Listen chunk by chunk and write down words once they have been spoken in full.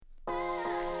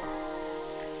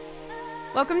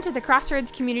Welcome to the Crossroads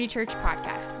Community Church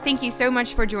podcast. Thank you so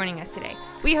much for joining us today.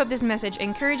 We hope this message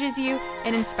encourages you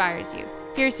and inspires you.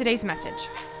 Here's today's message.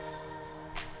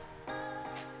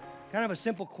 Kind of a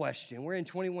simple question. We're in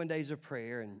 21 days of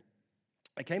prayer, and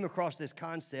I came across this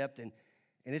concept, and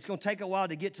it's going to take a while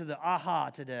to get to the aha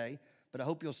today, but I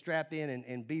hope you'll strap in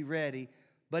and be ready.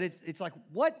 But it's like,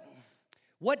 what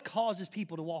causes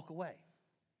people to walk away?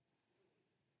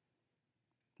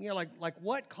 You know, like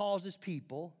what causes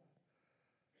people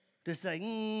to say,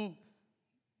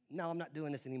 no, I'm not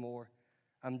doing this anymore.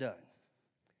 I'm done.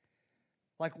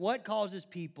 Like what causes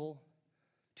people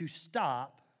to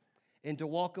stop and to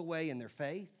walk away in their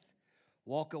faith,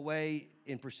 walk away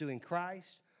in pursuing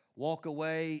Christ, walk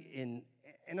away in,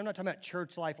 and I'm not talking about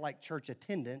church life like church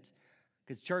attendance,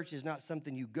 because church is not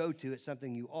something you go to, it's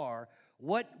something you are.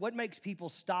 What makes people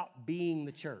stop being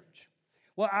the church?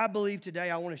 Well, I believe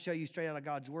today I want to show you straight out of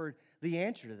God's word the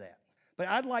answer to that. But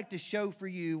I'd like to show for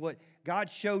you what God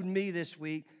showed me this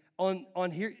week on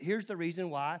here's the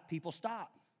reason why people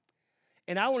stop.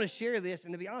 And I want to share this,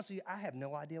 and to be honest with you, I have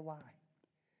no idea why.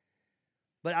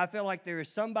 But I feel like there is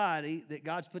somebody that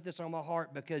God's put this on my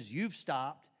heart because you've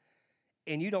stopped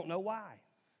and you don't know why.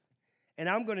 And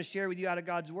I'm going to share with you out of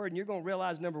God's word, and you're going to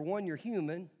realize, number one, you're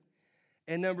human,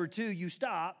 and number two, you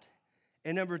stopped,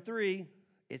 and number three,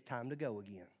 it's time to go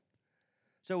again.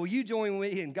 So will you join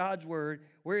me in God's word?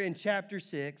 We're in chapter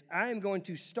 6. I am going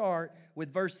to start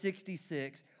with verse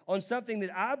 66 on something that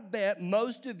I bet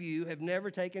most of you have never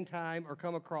taken time or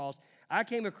come across. I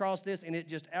came across this, and it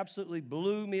just absolutely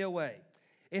blew me away.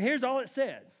 And here's all it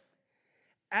said.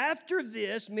 After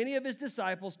this, many of his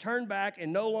disciples turned back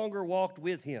and no longer walked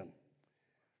with him.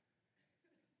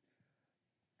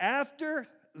 After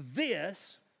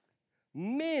this,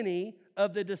 many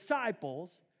of the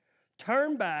disciples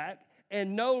turned back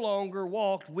and no longer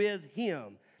walked with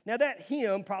him. Now that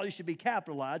him probably should be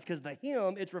capitalized because the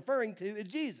him it's referring to is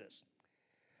Jesus.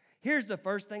 Here's the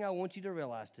first thing I want you to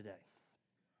realize today.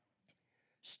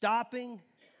 Stopping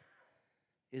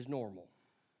is normal.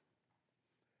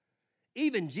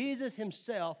 Even Jesus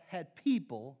himself had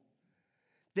people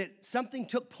that something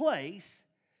took place,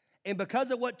 and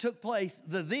because of what took place,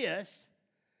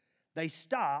 they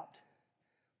stopped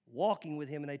walking with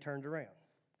him and they turned around.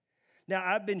 Now,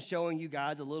 I've been showing you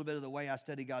guys a little bit of the way I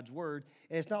study God's word,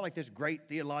 and it's not like this great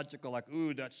theological, like,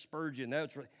 ooh, that's Spurgeon.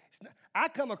 That's really. I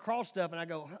come across stuff, and I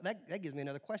go, that gives me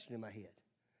another question in my head.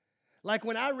 Like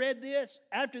when I read this,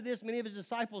 after this, many of his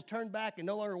disciples turned back and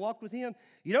no longer walked with him.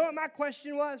 You know what my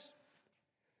question was?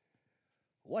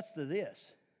 What's the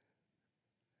this?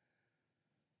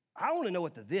 I want to know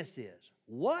what the this is.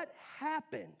 What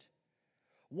happened?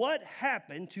 What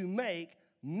happened to make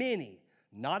many,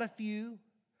 not a few,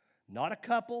 not a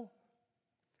couple,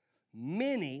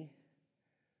 many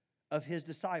of his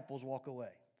disciples walk away?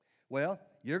 Well,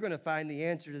 you're going to find the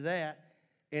answer to that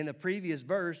in the previous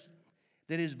verse,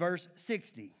 that is verse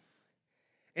 60.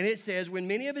 And it says, when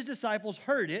many of his disciples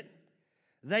heard it,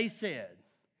 they said,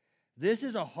 this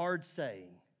is a hard saying.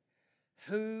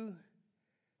 Who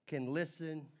can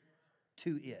listen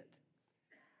to it?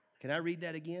 Can I read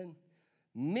that again?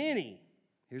 Many,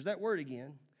 here's that word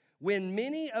again. When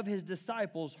many of his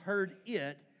disciples heard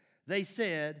it, they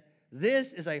said,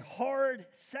 this is a hard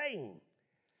saying.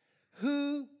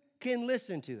 Who can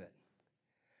listen to it?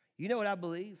 You know what I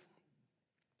believe?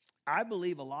 I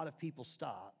believe a lot of people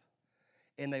stop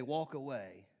and they walk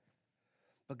away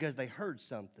because they heard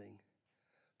something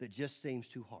that just seems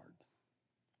too hard.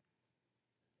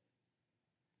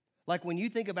 Like when you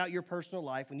think about your personal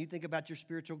life, when you think about your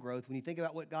spiritual growth, when you think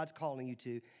about what God's calling you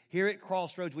to, here at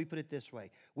Crossroads, we put it this way.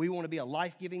 We want to be a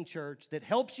life-giving church that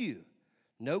helps you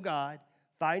know God,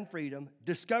 find freedom,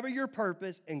 discover your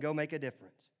purpose, and go make a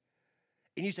difference.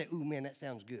 And you say, ooh, man, that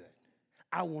sounds good.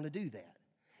 I want to do that.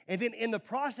 And then in the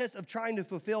process of trying to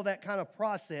fulfill that kind of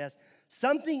process,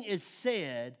 something is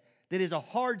said that is a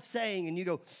hard saying, and you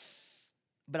go,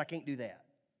 but I can't do that.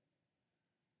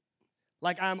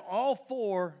 Like I'm all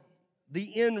for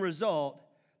the end result.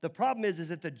 The problem is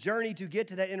that the journey to get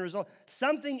to that end result,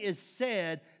 something is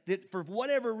said that for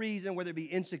whatever reason, whether it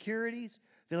be insecurities,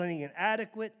 feeling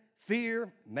inadequate,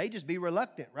 fear, may just be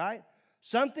reluctant, right?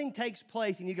 Something takes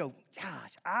place and you go,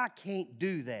 gosh, I can't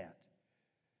do that.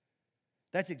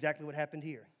 That's exactly what happened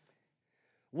here.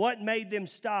 What made them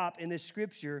stop in this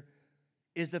scripture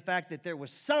is the fact that there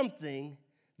was something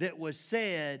that was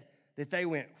said that they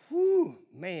went, whew,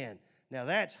 man, now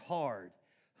that's hard.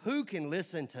 Who can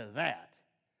listen to that?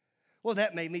 Well,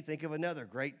 that made me think of another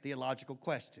great theological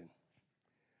question.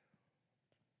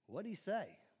 What did he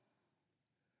say?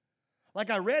 Like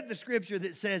I read the scripture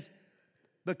that says,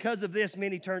 because of this,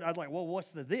 many turned. I was like, well,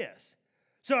 what's the this?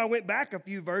 So I went back a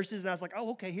few verses and I was like,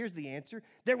 oh, okay, here's the answer.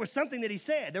 There was something that he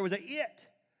said. There was a it.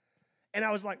 And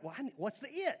I was like, well, what's the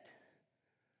it?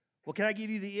 Well, can I give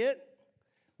you the it?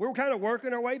 We're kind of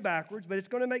working our way backwards, but it's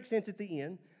going to make sense at the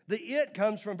end. The it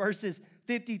comes from verses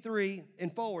 53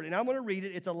 and forward. And I'm going to read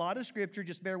it. It's a lot of scripture.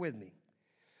 Just bear with me.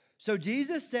 So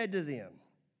Jesus said to them,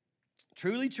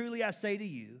 truly, truly, I say to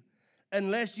you,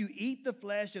 unless you eat the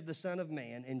flesh of the Son of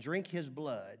Man and drink his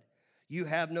blood, you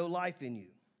have no life in you.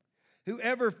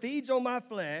 Whoever feeds on my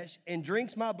flesh and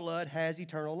drinks my blood has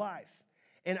eternal life,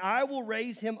 and I will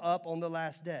raise him up on the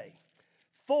last day.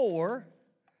 For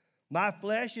my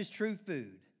flesh is true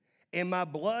food, and my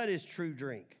blood is true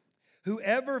drink.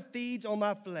 Whoever feeds on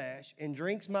my flesh and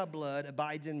drinks my blood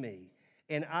abides in me,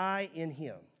 and I in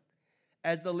him.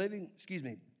 As the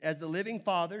living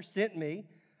Father sent me,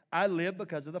 I live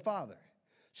because of the Father.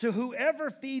 So whoever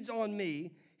feeds on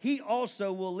me, he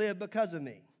also will live because of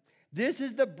me. This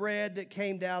is the bread that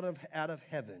came down out of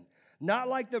heaven, not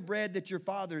like the bread that your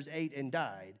fathers ate and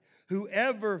died.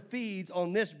 Whoever feeds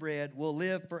on this bread will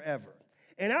live forever.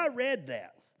 And I read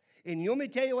that. And you want me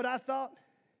to tell you what I thought?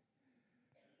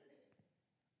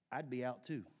 I'd be out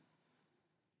too.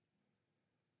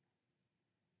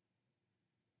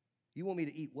 You want me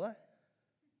to eat what?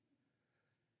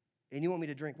 And you want me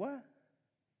to drink what?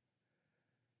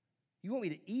 You want me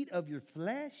to eat of your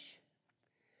flesh?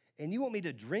 And you want me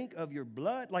to drink of your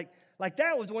blood? Like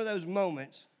that was one of those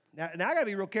moments. Now I got to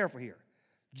be real careful here.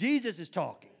 Jesus is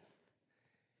talking.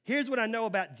 Here's what I know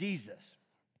about Jesus.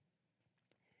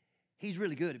 He's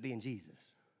really good at being Jesus.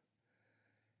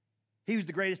 He was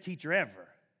the greatest teacher ever.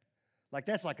 Like,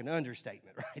 that's like an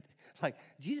understatement, right? Like,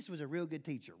 Jesus was a real good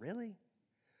teacher. Really?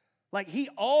 Like, he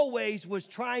always was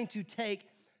trying to take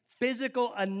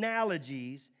physical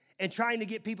analogies and trying to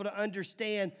get people to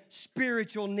understand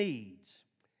spiritual needs.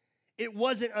 It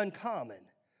wasn't uncommon.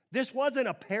 This wasn't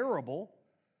a parable,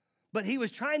 but he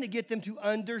was trying to get them to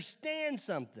understand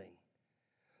something.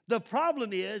 The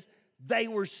problem is they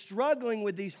were struggling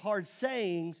with these hard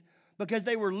sayings because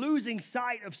they were losing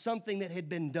sight of something that had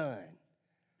been done.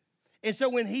 And so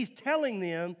when he's telling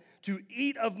them to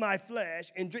eat of my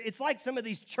flesh, and it's like some of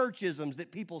these churchisms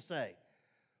that people say,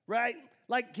 right?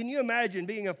 Like, can you imagine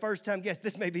being a first-time guest?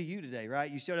 This may be you today, right?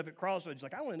 You showed up at Crossroads.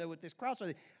 Like, I want to know what this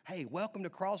Crossroads is. Hey, welcome to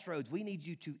Crossroads. We need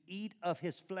you to eat of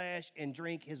his flesh and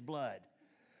drink his blood.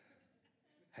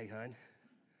 Hey, hon,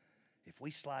 if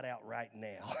we slide out right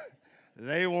now,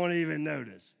 they won't even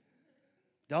notice.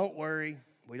 Don't worry.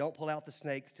 We don't pull out the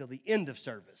snakes till the end of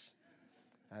service.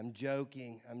 I'm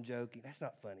joking. That's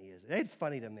not funny, is it? It's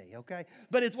funny to me, okay?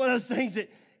 But it's one of those things that,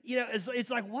 it's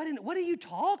like, what are you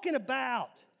talking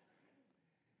about?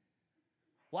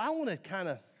 Well, I want to kind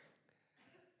of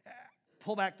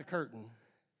pull back the curtain,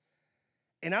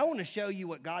 and I want to show you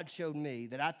what God showed me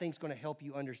that I think is going to help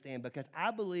you understand, because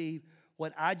I believe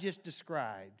what I just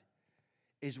described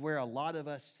is where a lot of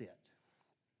us sit.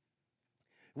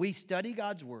 We study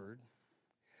God's word,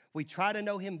 we try to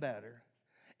know him better,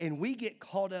 and we get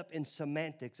caught up in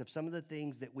semantics of some of the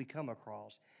things that we come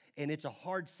across, and it's a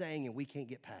hard saying and we can't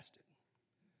get past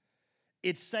it.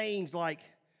 It's sayings like,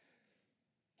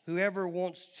 whoever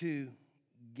wants to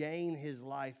gain his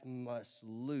life must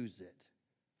lose it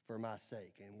for my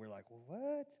sake. And we're like, well,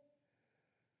 what?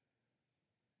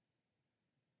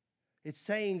 It's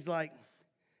sayings like,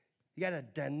 you got to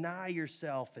deny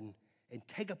yourself and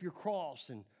take up your cross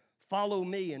and follow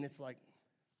me. And it's like,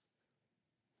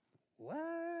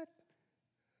 what?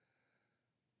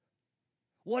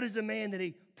 What is a man that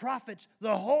he profits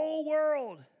the whole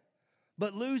world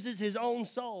but loses his own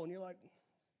soul? And you're like,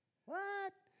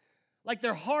 what? Like,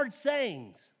 they're hard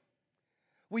sayings.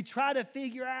 We try to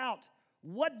figure out,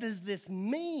 what does this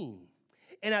mean?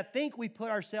 And I think we put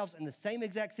ourselves in the same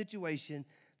exact situation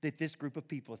that this group of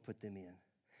people have put them in.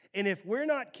 And if we're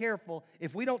not careful,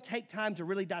 if we don't take time to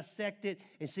really dissect it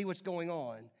and see what's going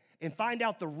on and find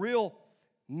out the real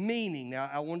meaning. Now,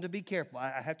 I wanted to be careful.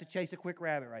 I have to chase a quick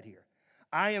rabbit right here.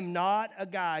 I am not a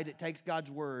guy that takes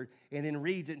God's word and then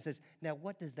reads it and says, now,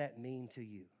 what does that mean to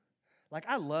you? Like,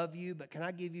 I love you, but can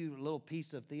I give you a little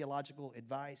piece of theological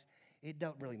advice? It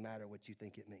don't really matter what you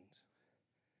think it means.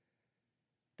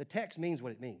 The text means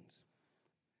what it means.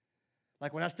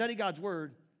 Like, when I study God's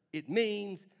word, it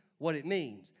means what it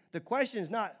means. The question is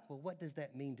not, well, what does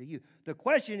that mean to you? The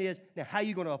question is, now, how are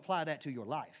you going to apply that to your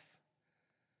life?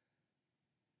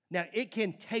 Now, it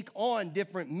can take on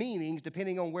different meanings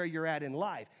depending on where you're at in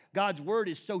life. God's word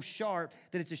is so sharp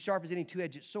that it's as sharp as any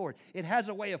two-edged sword. It has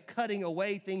a way of cutting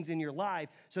away things in your life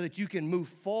so that you can move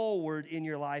forward in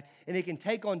your life, and it can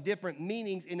take on different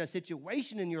meanings in a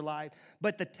situation in your life,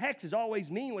 but the text has always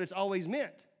mean what it's always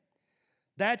meant.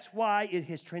 That's why it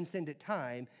has transcended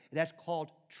time. That's called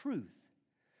truth.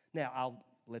 Now, I'll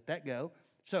let that go.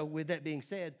 So with that being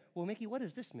said, well, Mickey, what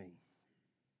does this mean?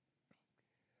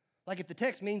 Like if the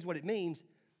text means what it means,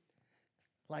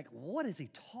 like what is he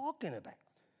talking about?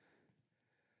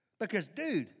 Because,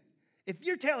 dude, if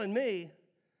you're telling me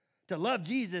to love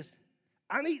Jesus,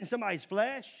 I'm eating somebody's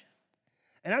flesh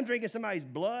and I'm drinking somebody's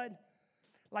blood,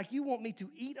 like you want me to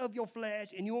eat of your flesh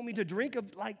and you want me to drink of,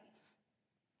 like,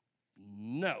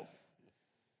 no.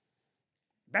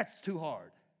 That's too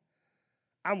hard.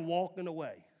 I'm walking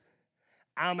away.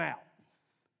 I'm out.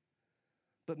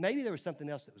 But maybe there was something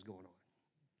else that was going on.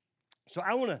 So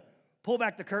I want to pull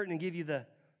back the curtain and give you the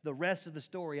rest of the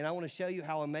story. And I want to show you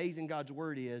how amazing God's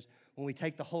word is when we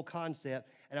take the whole concept.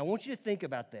 And I want you to think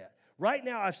about that. Right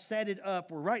now, I've set it up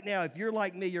where right now, if you're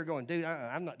like me, you're going, dude,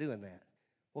 I'm not doing that.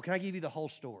 Well, can I give you the whole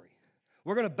story?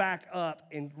 We're going to back up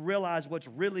and realize what's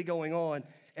really going on.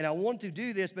 And I want to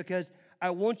do this because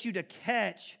I want you to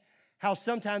catch how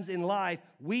sometimes in life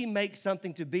we make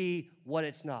something to be what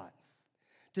it's not.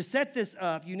 To set this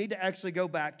up, you need to actually go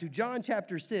back to John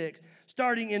chapter 6,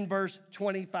 starting in verse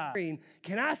 25.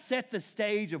 Can I set the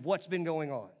stage of what's been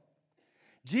going on?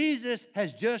 Jesus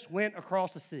has just went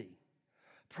across the sea.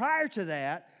 Prior to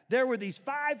that, there were these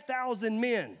 5,000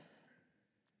 men,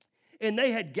 and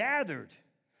they had gathered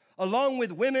along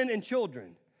with women and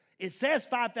children. It says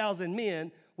 5,000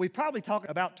 men. We probably talk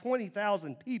about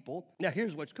 20,000 people. Now,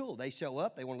 here's what's cool. They show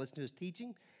up. They want to listen to his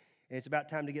teaching, and it's about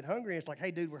time to get hungry. And it's like,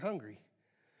 hey, dude, we're hungry.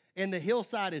 And the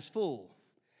hillside is full,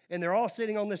 and they're all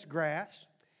sitting on this grass.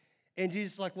 And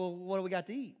Jesus is like, well, what do we got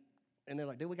to eat? And they're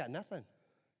like, dude, we got nothing.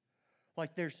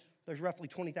 Like there's roughly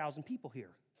 20,000 people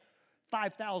here,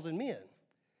 5,000 men.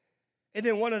 And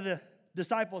then one of the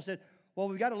disciples said, well,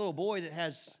 we've got a little boy that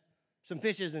has some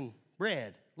fishes and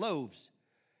bread, loaves.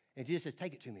 And Jesus says,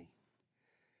 take it to me.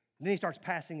 And then he starts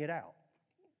passing it out.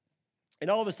 And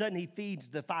all of a sudden, he feeds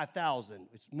the 5,000.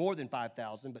 It's more than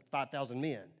 5,000, but 5,000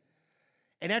 men.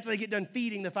 And after they get done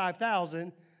feeding the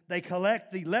 5,000, they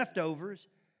collect the leftovers,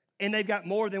 and they've got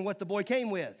more than what the boy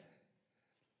came with.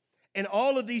 And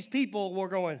all of these people were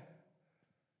going,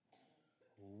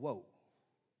 whoa.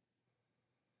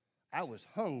 I was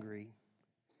hungry,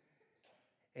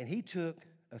 and he took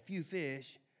a few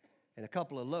fish and a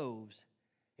couple of loaves,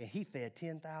 and he fed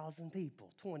 10,000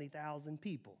 people, 20,000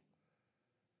 people.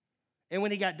 And when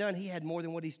he got done, he had more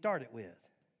than what he started with.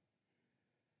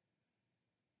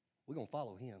 We're going to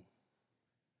follow him.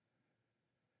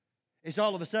 And so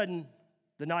all of a sudden,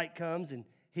 the night comes, and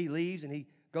he leaves, and he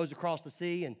goes across the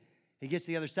sea, and he gets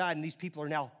to the other side, and these people are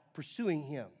now pursuing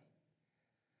him.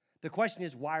 The question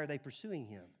is, why are they pursuing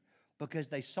him? Because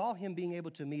they saw him being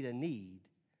able to meet a need,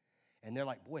 and they're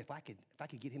like, boy, if I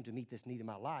could get him to meet this need in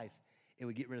my life, it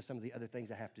would get rid of some of the other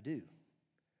things I have to do.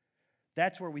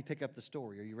 That's where we pick up the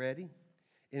story. Are you ready?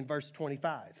 In verse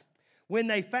 25. When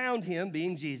they found him,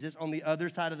 being Jesus, on the other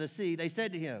side of the sea, they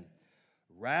said to him,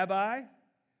 Rabbi,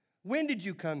 when did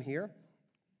you come here?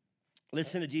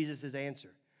 Listen to Jesus' answer.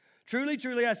 Truly,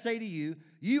 truly, I say to you,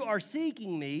 you are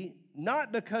seeking me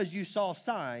not because you saw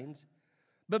signs,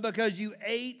 but because you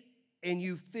ate and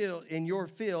you fill in your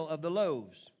fill of the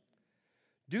loaves.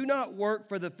 Do not work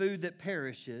for the food that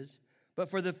perishes, but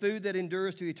for the food that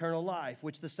endures to eternal life,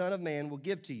 which the Son of Man will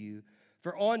give to you.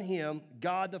 For on him,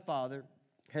 God the Father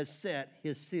has set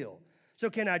his seal. So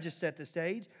can I just set the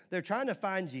stage? They're trying to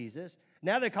find Jesus.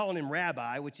 Now they're calling him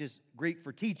rabbi, which is Greek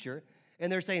for teacher.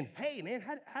 And they're saying, hey, man,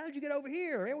 how did you get over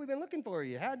here? Man, we've been looking for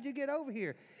you. How did you get over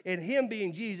here? And him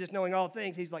being Jesus, knowing all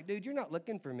things, he's like, dude, you're not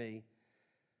looking for me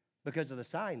because of the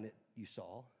sign that you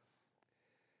saw.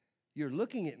 You're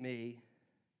looking at me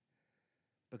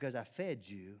because I fed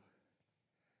you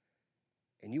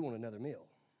and you want another meal.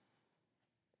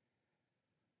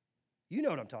 You know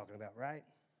what I'm talking about, right?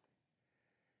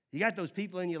 You got those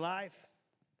people in your life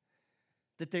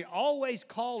that they always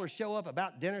call or show up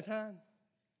about dinner time.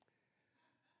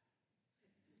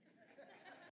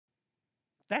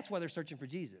 That's why they're searching for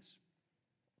Jesus.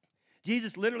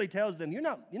 Jesus literally tells them, you're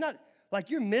not, like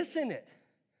you're missing it.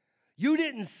 You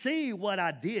didn't see what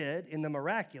I did in the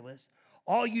miraculous.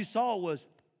 All you saw was,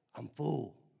 I'm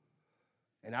full,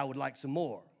 and I would like some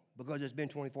more because it's been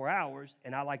 24 hours,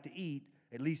 and I like to eat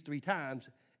at least 3 times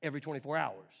every 24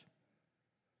 hours.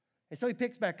 And so he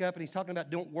picks back up, and he's talking about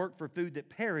don't work for food that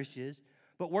perishes,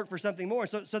 but work for something more.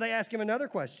 So they ask him another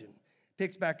question.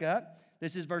 Picks back up.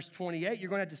 This is verse 28. You're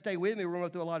going to have to stay with me. We're going to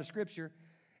go through a lot of scripture.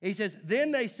 He says,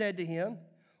 then they said to him,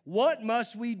 what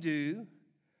must we do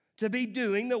to be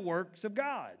doing the works of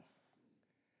God?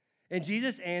 And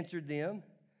Jesus answered them,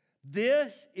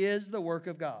 this is the work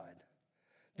of God,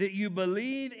 that you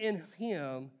believe in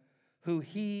him who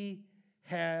he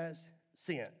has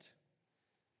sent.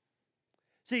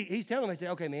 See, he's telling them, he said,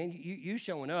 okay, man, you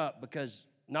showing up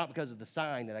not because of the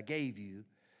sign that I gave you.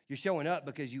 You're showing up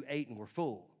because you ate and were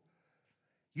full.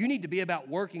 You need to be about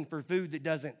working for food that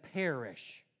doesn't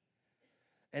perish.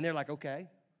 And they're like, okay,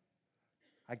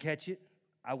 I catch it.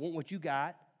 I want what you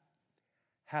got.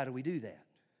 How do we do that?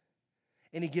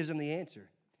 And he gives them the answer.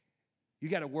 You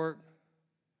got to work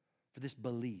for this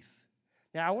belief.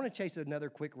 Now, I want to chase another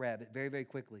quick rabbit very, very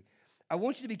quickly. I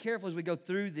want you to be careful as we go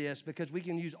through this because we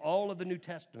can use all of the New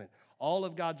Testament, all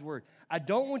of God's Word. I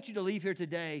don't want you to leave here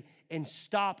today and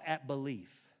stop at belief.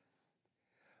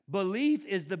 Belief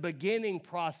is the beginning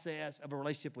process of a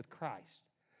relationship with Christ.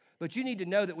 But you need to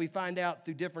know that we find out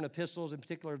through different epistles, in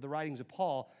particular the writings of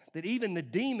Paul, that even the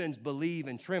demons believe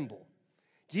and tremble.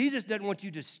 Jesus doesn't want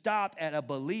you to stop at a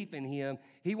belief in him.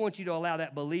 He wants you to allow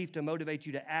that belief to motivate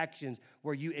you to actions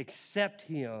where you accept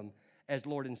him as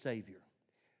Lord and Savior.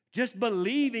 Just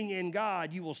believing in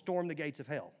God, you will storm the gates of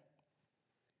hell.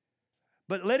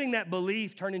 But letting that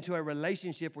belief turn into a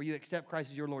relationship where you accept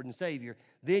Christ as your Lord and Savior,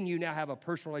 then you now have a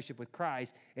personal relationship with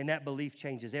Christ, and that belief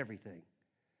changes everything.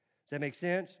 Does that make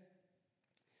sense?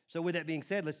 So with that being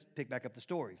said, let's pick back up the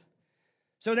story.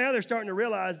 So now they're starting to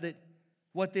realize that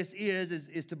what this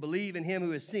is to believe in him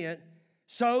who is sent.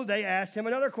 So they asked him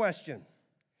another question.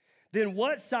 Then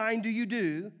what sign do you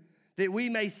do that we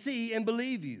may see and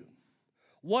believe you?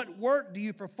 What work do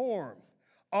you perform?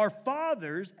 Our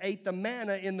fathers ate the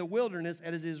manna in the wilderness,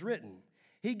 as is written.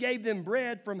 He gave them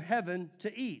bread from heaven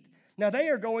to eat. Now they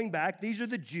are going back. These are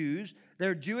the Jews.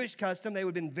 Their Jewish custom. They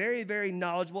would have been very, very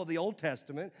knowledgeable of the Old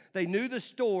Testament. They knew the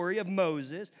story of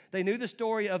Moses. They knew the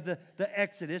story of the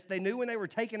Exodus. They knew when they were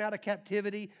taken out of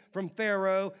captivity from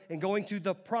Pharaoh and going to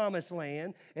the Promised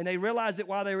Land. And they realized that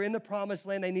while they were in the Promised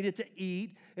Land, they needed to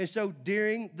eat. And so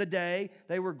during the day,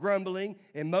 they were grumbling.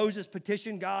 And Moses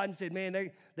petitioned God and said, man,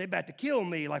 they're about to kill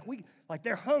me. Like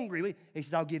they're hungry. He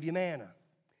says, I'll give you manna.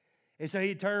 And so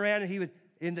he'd turn around and he would,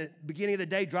 in the beginning of the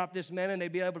day, drop this manna, and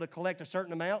they'd be able to collect a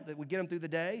certain amount that would get them through the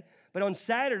day. But on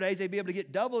Saturdays, they'd be able to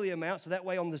get double the amount, so that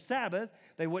way on the Sabbath,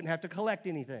 they wouldn't have to collect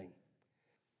anything.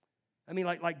 I mean,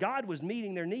 like God was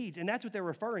meeting their needs, and that's what they're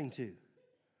referring to.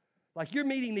 Like, you're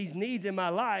meeting these needs in my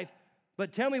life,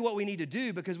 but tell me what we need to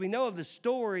do, because we know of the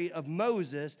story of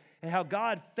Moses and how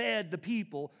God fed the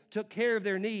people, took care of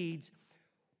their needs.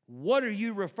 What are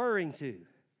you referring to?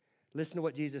 Listen to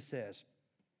what Jesus says.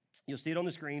 You'll see it on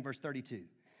the screen, verse 32.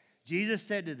 Jesus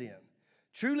said to them,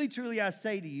 truly, truly, I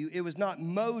say to you, it was not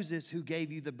Moses who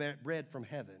gave you the bread from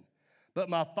heaven, but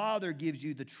my Father gives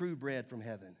you the true bread from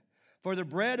heaven. For the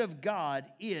bread of God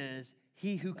is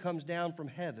he who comes down from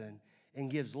heaven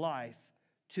and gives life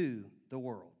to the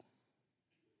world.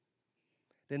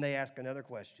 Then they ask another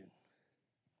question.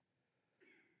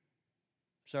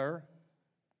 Sir,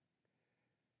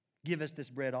 give us this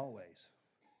bread always.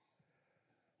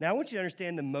 Now, I want you to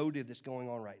understand the motive that's going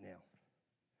on right now.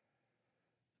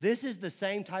 This is the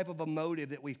same type of a motive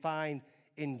that we find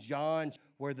in John,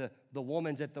 where the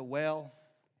woman's at the well,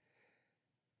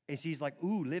 and she's like,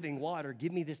 ooh, living water,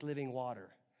 give me this living water.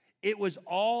 It was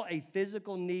all a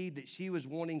physical need that she was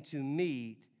wanting to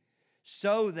meet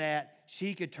so that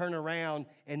she could turn around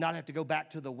and not have to go back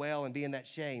to the well and be in that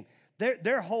shame.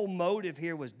 Their whole motive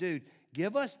here was, dude,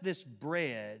 give us this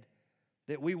bread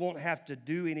that we won't have to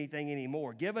do anything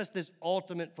anymore. Give us this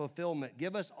ultimate fulfillment.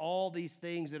 Give us all these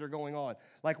things that are going on.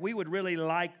 Like, we would really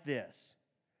like this.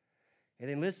 And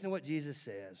then listen to what Jesus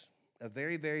says, a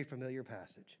very, very familiar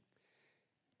passage.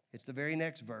 It's the very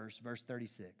next verse, verse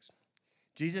 36.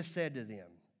 Jesus said to them,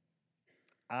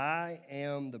 I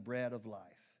am the bread of life.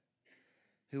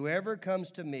 Whoever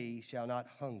comes to me shall not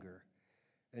hunger,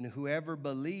 and whoever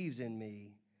believes in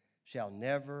me shall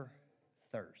never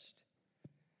thirst.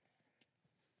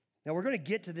 Now, we're going to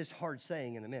get to this hard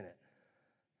saying in a minute,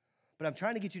 but I'm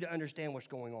trying to get you to understand what's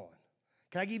going on.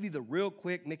 Can I give you the real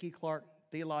quick Mickey Clark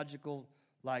theological,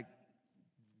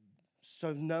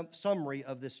 summary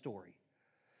of this story?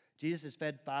 Jesus has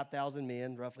fed 5,000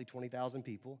 men, roughly 20,000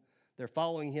 people. They're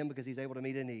following him because he's able to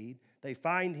meet a need. They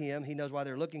find him. He knows why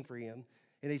they're looking for him.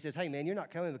 And he says, hey, man, you're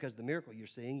not coming because of the miracle you're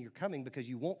seeing. You're coming because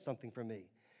you want something from me.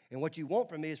 And what you want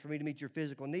from me is for me to meet your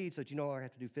physical needs so that you no longer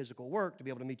have to do physical work to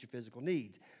be able to meet your physical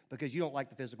needs, because you don't like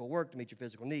the physical work to meet your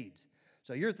physical needs.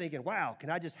 So you're thinking, wow, can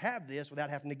I just have this without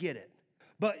having to get it?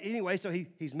 But anyway, so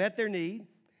he's met their need.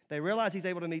 They realize he's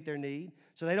able to meet their need,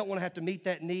 so they don't want to have to meet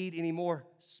that need anymore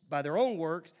by their own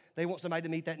works. They want somebody to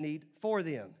meet that need for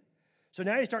them. So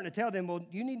now he's starting to tell them, well,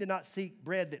 you need to not seek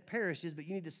bread that perishes, but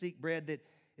you need to seek bread that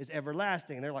is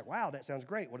everlasting. And they're like, wow, that sounds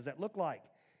great. What does that look like?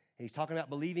 And he's talking about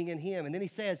believing in him. And then he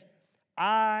says,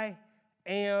 I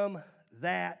am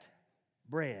that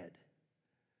bread.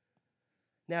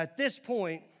 Now, at this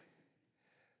point,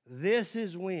 this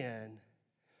is when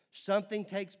something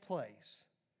takes place,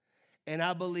 and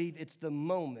I believe it's the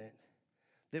moment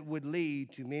that would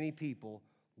lead to many people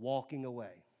walking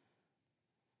away.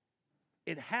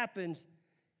 It happens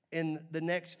in the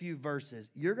next few verses.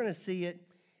 You're going to see it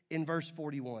in verse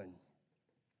 41.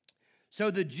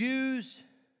 So the Jews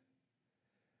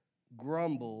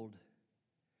grumbled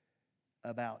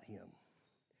about him.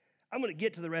 I'm going to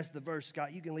get to the rest of the verse,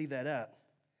 Scott. You can leave that up.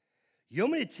 You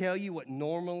want me to tell you what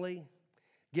normally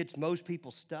gets most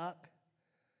people stuck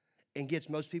and gets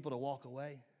most people to walk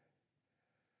away?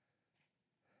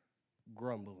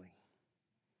 Grumbling.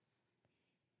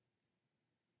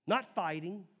 Not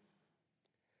fighting,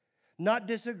 not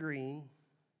disagreeing.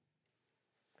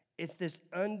 It's this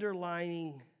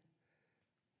underlining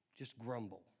just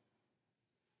grumble.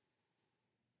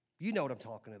 You know what I'm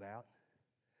talking about.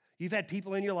 You've had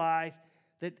people in your life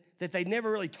that they never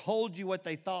really told you what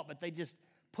they thought, but they just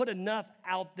put enough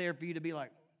out there for you to be like,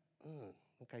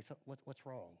 okay, so what's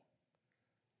wrong?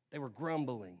 They were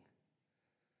grumbling.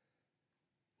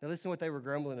 Now listen to what they were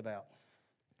grumbling about.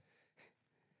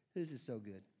 This is so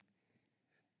good.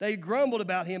 They grumbled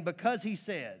about him because he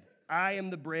said, I am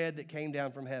the bread that came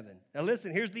down from heaven. Now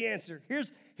listen, here's the answer.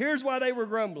 Here's why they were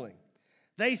grumbling.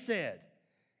 They said,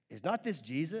 is not this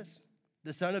Jesus,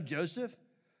 the son of Joseph,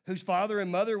 whose father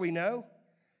and mother we know?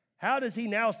 How does he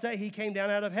now say he came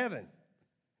down out of heaven?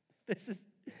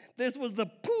 This was the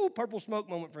purple smoke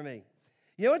moment for me.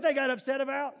 You know what they got upset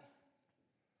about?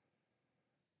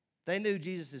 They knew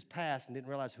Jesus' past and didn't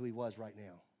realize who he was right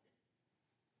now.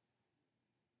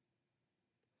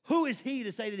 Who is he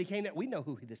to say that he came down? We know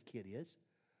who this kid is.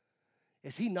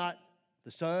 Is he not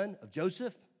the son of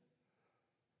Joseph?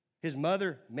 His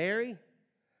mother, Mary?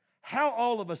 How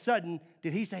all of a sudden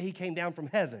did he say he came down from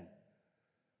heaven?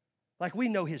 Like, we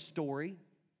know his story.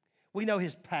 We know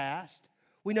his past.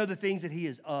 We know the things that he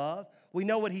is of. We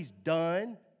know what he's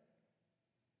done.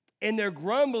 And they're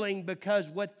grumbling because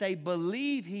what they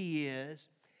believe he is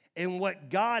and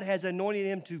what God has anointed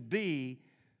him to be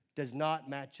does not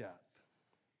match up.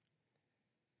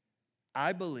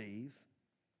 I believe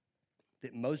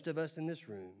that most of us in this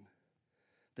room,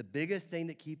 the biggest thing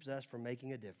that keeps us from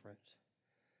making a difference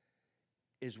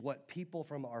is what people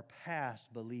from our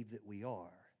past believe that we are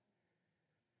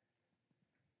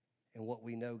and what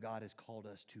we know God has called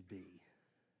us to be.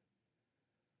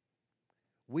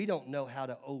 We don't know how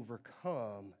to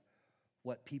overcome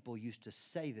what people used to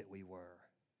say that we were,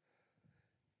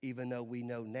 even though we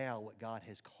know now what God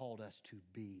has called us to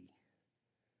be.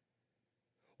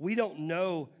 We don't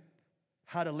know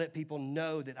how to let people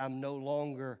know that I'm no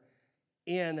longer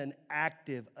in an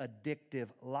active, addictive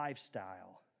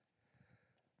lifestyle,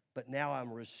 but now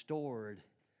I'm restored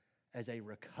as a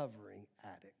recovering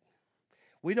addict.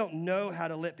 We don't know how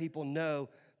to let people know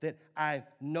that I'm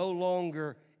no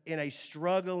longer in a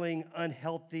struggling,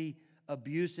 unhealthy,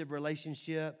 abusive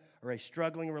relationship or a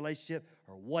struggling relationship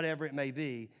or whatever it may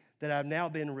be, that I've now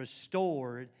been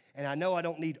restored, and I know I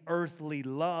don't need earthly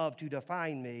love to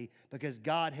define me because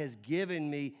God has given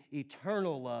me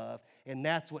eternal love, and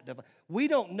that's what defines. We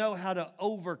don't know how to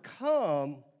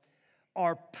overcome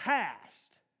our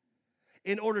past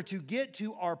in order to get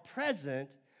to our present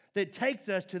that takes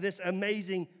us to this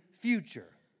amazing future.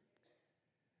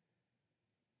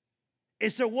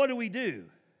 And so what do?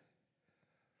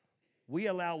 We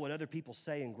allow what other people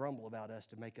say and grumble about us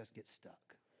to make us get stuck.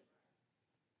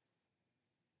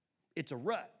 It's a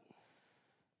rut.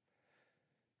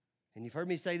 And you've heard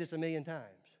me say this a million times.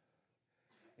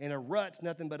 And a rut's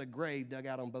nothing but a grave dug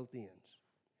out on both ends.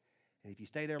 And if you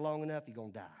stay there long enough, you're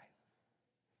going to die.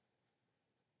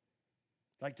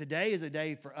 Like, today is a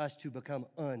day for us to become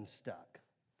unstuck.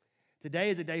 Today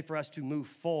is a day for us to move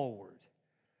forward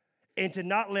and to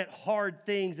not let hard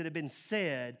things that have been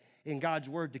said in God's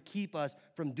word to keep us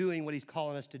from doing what he's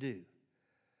calling us to do.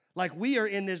 Like, we are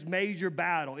in this major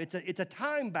battle. It's a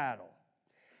time battle.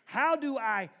 How do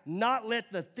I not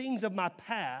let the things of my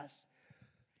past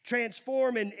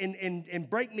transform and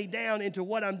break me down into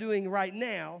what I'm doing right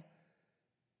now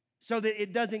so that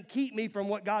it doesn't keep me from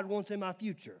what God wants in my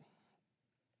future?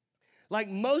 Like,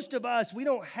 most of us, we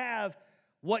don't have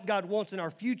what God wants in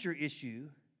our future issue.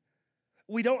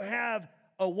 We don't have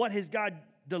a what has God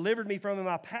delivered me from in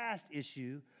my past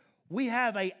issue. We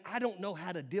have a I don't know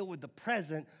how to deal with the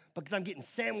present because I'm getting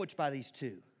sandwiched by these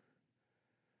two.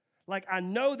 Like, I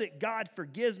know that God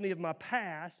forgives me of my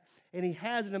past and he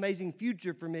has an amazing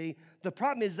future for me. The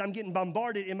problem is I'm getting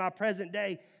bombarded in my present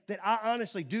day that I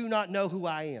honestly do not know who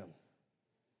I am.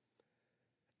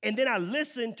 And then I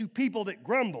listen to people that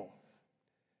grumble.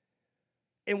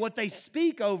 And what they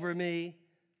speak over me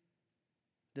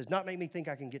does not make me think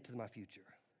I can get to my future.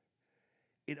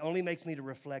 It only makes me to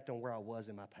reflect on where I was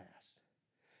in my past.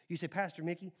 You say, Pastor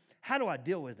Mickey, how do I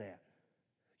deal with that?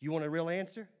 You want a real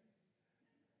answer?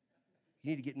 You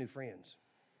need to get new friends.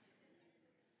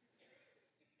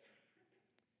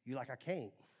 You're like, I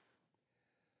can't.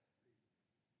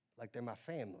 Like they're my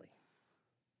family.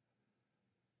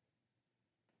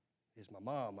 It's my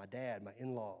mom, my dad, my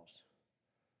in-laws,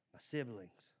 my siblings.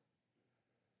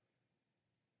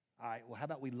 All right, well, how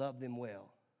about we love them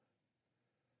well?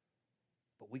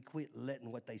 But we quit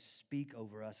letting what they speak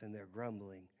over us and their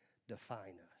grumbling define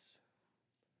us.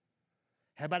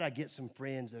 How about I get some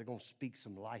friends that are going to speak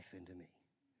some life into me?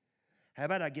 How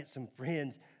about I get some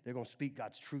friends that are going to speak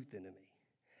God's truth into me?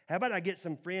 How about I get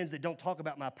some friends that don't talk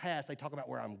about my past, they talk about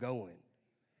where I'm going?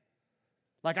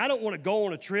 Like, I don't want to go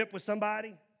on a trip with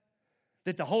somebody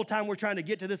that the whole time we're trying to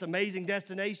get to this amazing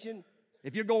destination,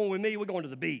 if you're going with me, we're going to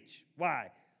the beach.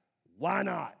 Why? Why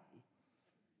not?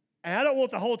 And I don't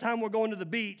want the whole time we're going to the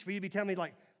beach for you to be telling me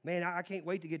like, man, I can't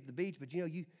wait to get to the beach, but you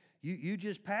know, you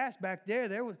just passed back there.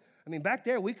 Back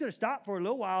there, we could have stopped for a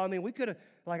little while. We could have,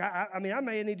 I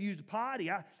may need to use the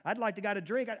potty. I'd like to get a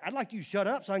drink. I'd like you to shut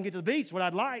up so I can get to the beach, what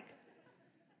I'd like.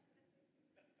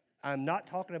 I'm not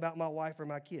talking about my wife or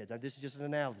my kids. This is just an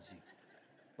analogy.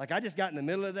 Like, I just got in the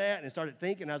middle of that and started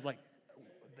thinking. I was like,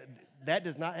 that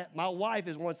does not, my wife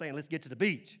is one saying, let's get to the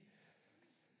beach.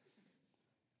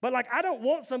 But like, I don't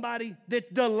want somebody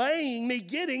that's delaying me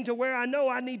getting to where I know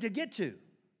I need to get to.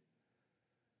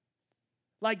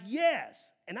 Like, yes,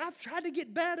 and I've tried to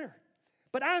get better.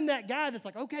 But I'm that guy that's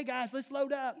like, okay, guys, let's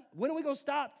load up. When are we going to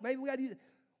stop? Maybe we got to use it.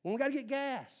 When we got to get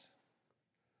gas.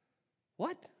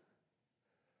 What?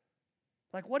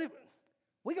 Like, what if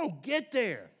we going to get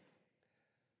there?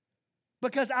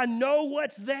 Because I know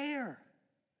what's there.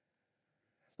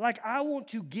 Like, I want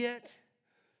to get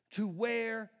to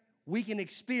where we can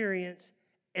experience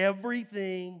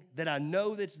everything that I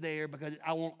know that's there because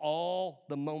I want all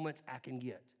the moments I can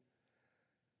get.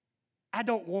 I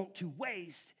don't want to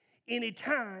waste any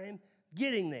time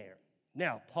getting there.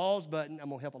 Now, pause button. I'm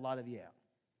going to help a lot of you out.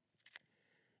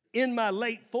 In my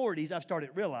late 40s, I've started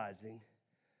realizing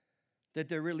that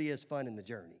there really is fun in the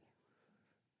journey.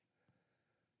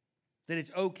 That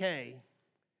it's okay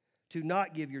to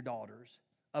not give your daughters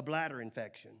a bladder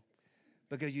infection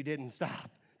because you didn't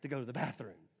stop to go to the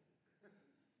bathroom.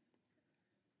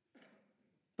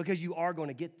 Because you are going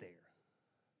to get there.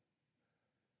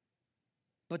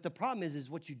 But the problem is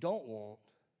what you don't want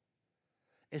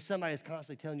is somebody that's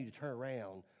constantly telling you to turn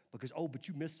around because, but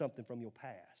you missed something from your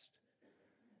past.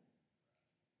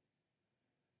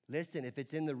 Listen, if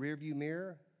it's in the rearview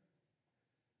mirror,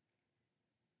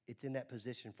 it's in that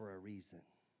position for a reason.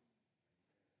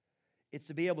 It's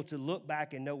to be able to look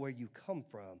back and know where you come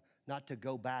from, not to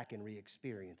go back and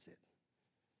re-experience it.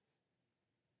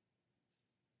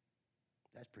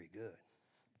 That's pretty good.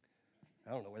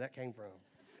 I don't know where that came from.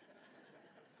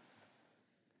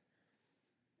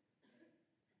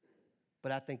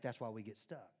 But I think that's why we get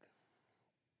stuck.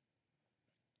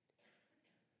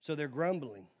 So they're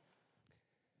grumbling.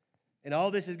 And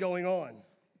all this is going on.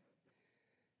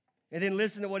 And then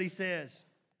listen to what he says.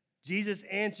 Jesus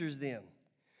answers them.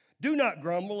 Do not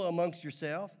grumble amongst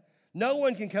yourself. No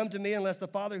one can come to me unless the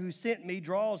Father who sent me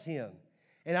draws him.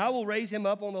 And I will raise him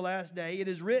up on the last day. It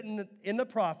is written in the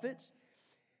prophets,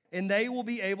 and they will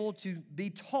be able to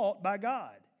be taught by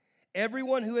God.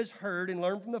 Everyone who has heard and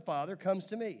learned from the Father comes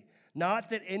to me. Not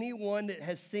that anyone that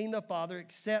has seen the Father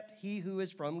except he who is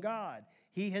from God.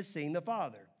 He has seen the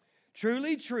Father.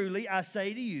 Truly, truly, I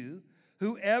say to you,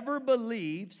 whoever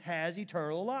believes has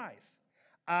eternal life.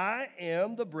 I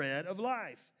am the bread of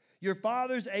life. Your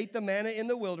fathers ate the manna in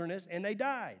the wilderness, and they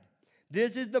died.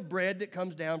 This is the bread that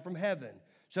comes down from heaven,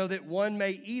 so that one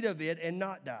may eat of it and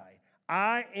not die.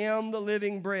 I am the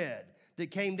living bread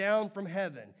that came down from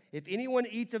heaven. If anyone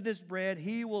eats of this bread,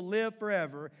 he will live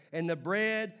forever, and the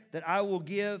bread that I will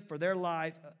give for their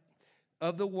life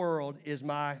of the world is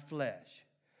my flesh.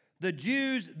 The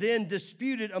Jews then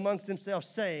disputed amongst themselves,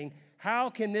 saying, how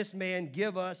can this man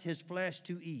give us his flesh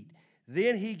to eat?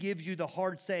 Then he gives you the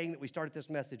hard saying that we started this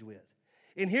message with.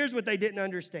 And here's what they didn't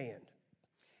understand.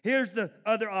 Here's the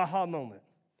other aha moment.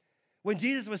 When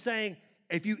Jesus was saying,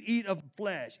 if you eat of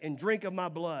flesh and drink of my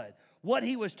blood, what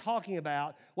he was talking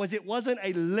about was it wasn't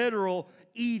a literal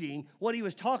eating. What he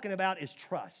was talking about is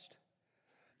trust.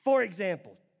 For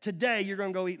example, today you're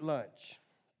going to go eat lunch.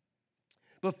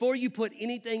 Before you put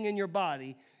anything in your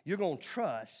body, you're going to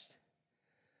trust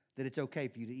that it's okay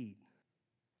for you to eat.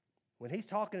 When he's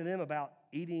talking to them about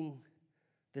eating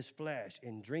this flesh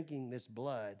and drinking this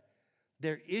blood,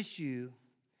 their issue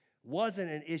wasn't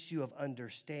an issue of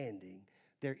understanding.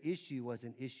 Their issue was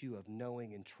an issue of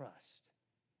knowing and trust.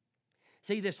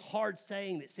 See, this hard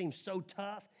saying that seems so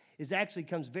tough is actually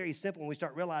comes very simple when we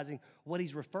start realizing what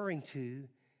he's referring to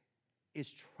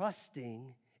is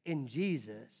trusting in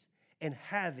Jesus and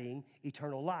having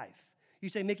eternal life. You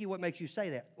say, Mickey, what makes you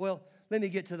say that? Well, let me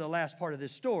get to the last part of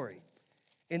this story.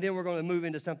 And then we're going to move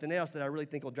into something else that I really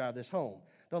think will drive this home.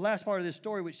 The last part of this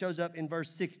story, which shows up in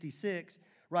verse 66,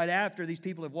 right after these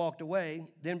people have walked away,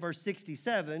 then verse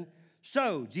 67,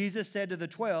 so Jesus said to the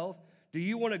 12, do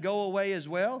you want to go away as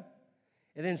well?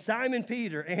 And then Simon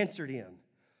Peter answered him,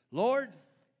 Lord,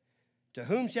 to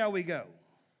whom shall we go?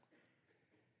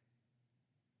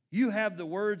 You have the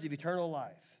words of eternal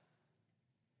life.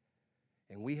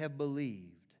 And we have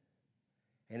believed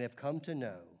and have come to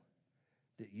know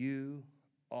that you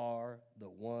are the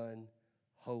one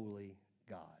holy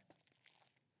God.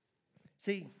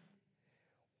 See,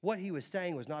 what he was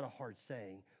saying was not a hard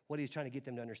saying. What he was trying to get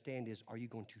them to understand is, are you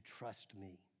going to trust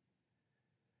me?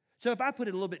 So if I put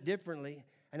it a little bit differently,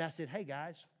 and I said, hey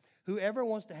guys, whoever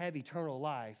wants to have eternal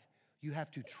life, you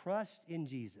have to trust in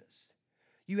Jesus.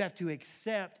 You have to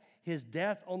accept his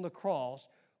death on the cross,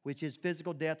 which his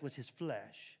physical death was his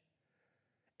flesh,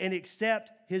 and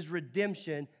accept his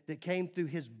redemption that came through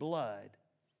his blood.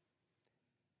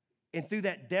 And through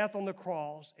that death on the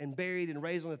cross and buried and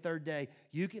raised on the third day,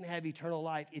 you can have eternal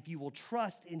life if you will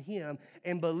trust in him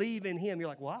and believe in him. You're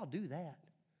like, well, I'll do that.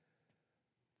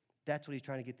 That's what he's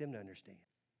trying to get them to understand.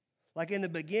 Like in the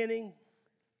beginning,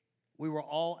 we were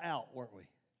all out, weren't we?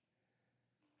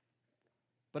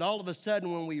 But all of a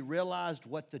sudden, when we realized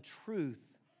what the truth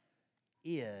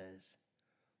is,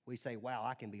 we say, wow,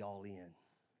 I can be all in.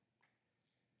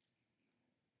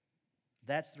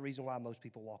 That's the reason why most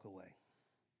people walk away.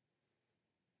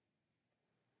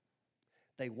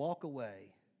 They walk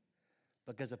away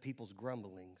because of people's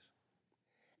grumblings.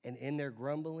 And in their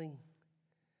grumbling,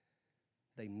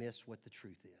 they miss what the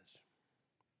truth is.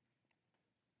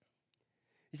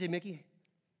 You say, Mickey,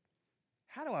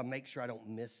 how do I make sure I don't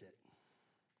miss it?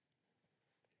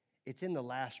 It's in the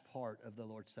last part of the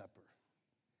Lord's Supper.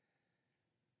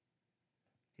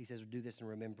 He says, do this in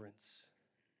remembrance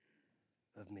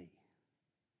of me.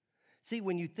 See,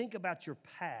 when you think about your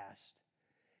past,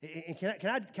 and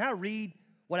can I read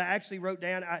what I actually wrote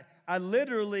down? I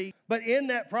literally, but in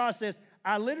that process,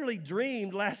 I literally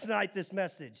dreamed last night this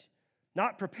message.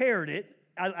 Not prepared it.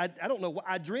 I don't know.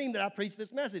 I dreamed that I preached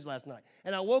this message last night.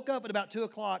 And I woke up at about 2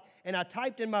 o'clock, and I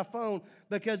typed in my phone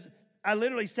because I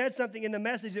literally said something in the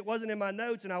message that wasn't in my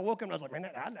notes, and I woke up and I was like, man,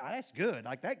 that's good.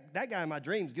 Like, that guy in my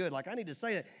dream's good. Like, I need to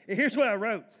say that. And here's what I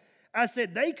wrote. I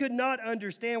said, they could not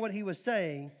understand what he was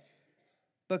saying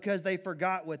because they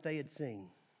forgot what they had seen.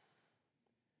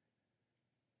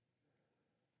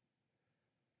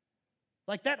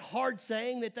 Like that hard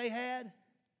saying that they had,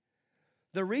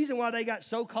 the reason why they got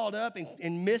so caught up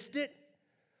and missed it,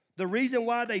 the reason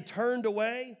why they turned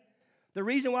away, the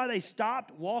reason why they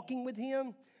stopped walking with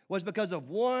him was because of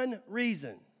one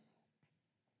reason.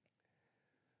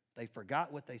 They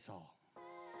forgot what they saw.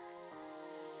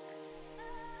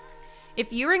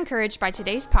 If you were encouraged by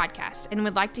today's podcast and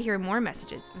would like to hear more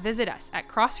messages, visit us at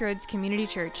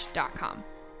crossroadscommunitychurch.com.